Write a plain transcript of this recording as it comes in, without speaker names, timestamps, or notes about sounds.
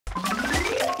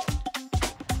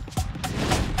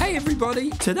Hey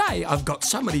everybody! Today I've got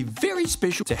somebody very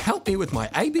special to help me with my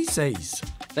ABCs.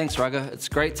 Thanks, Rugger. It's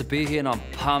great to be here and I'm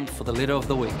pumped for the letter of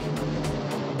the week.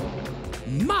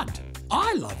 Mud.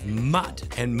 I love mud,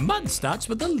 and mud starts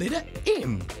with the letter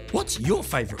M. What's your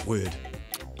favourite word?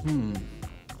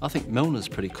 I think Milner's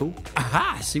pretty cool.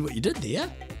 Aha, see what you did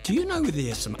there? Do you know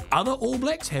there's some other All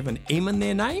Blacks have an M in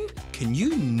their name? Can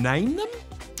you name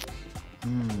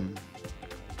them?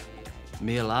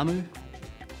 Mialamu,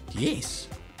 Yes.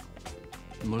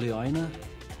 Muliaina.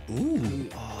 Ooh,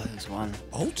 Oh, there's one.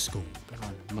 old school. Big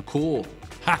one. McCaw.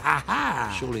 Ha ha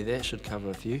ha. Surely that should cover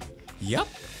a few. Yep,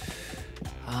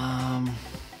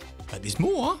 but there's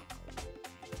more.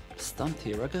 Stumped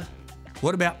here, Rugger.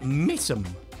 What about Messam?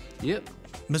 Yep.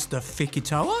 Mr.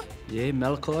 Fekitoa? Yeah,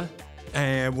 Malachi.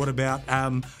 And what about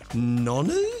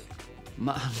Nonu?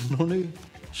 Nonu.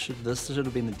 This should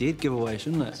have been the dead giveaway,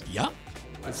 shouldn't it? Yep.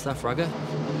 Good stuff, Rugger.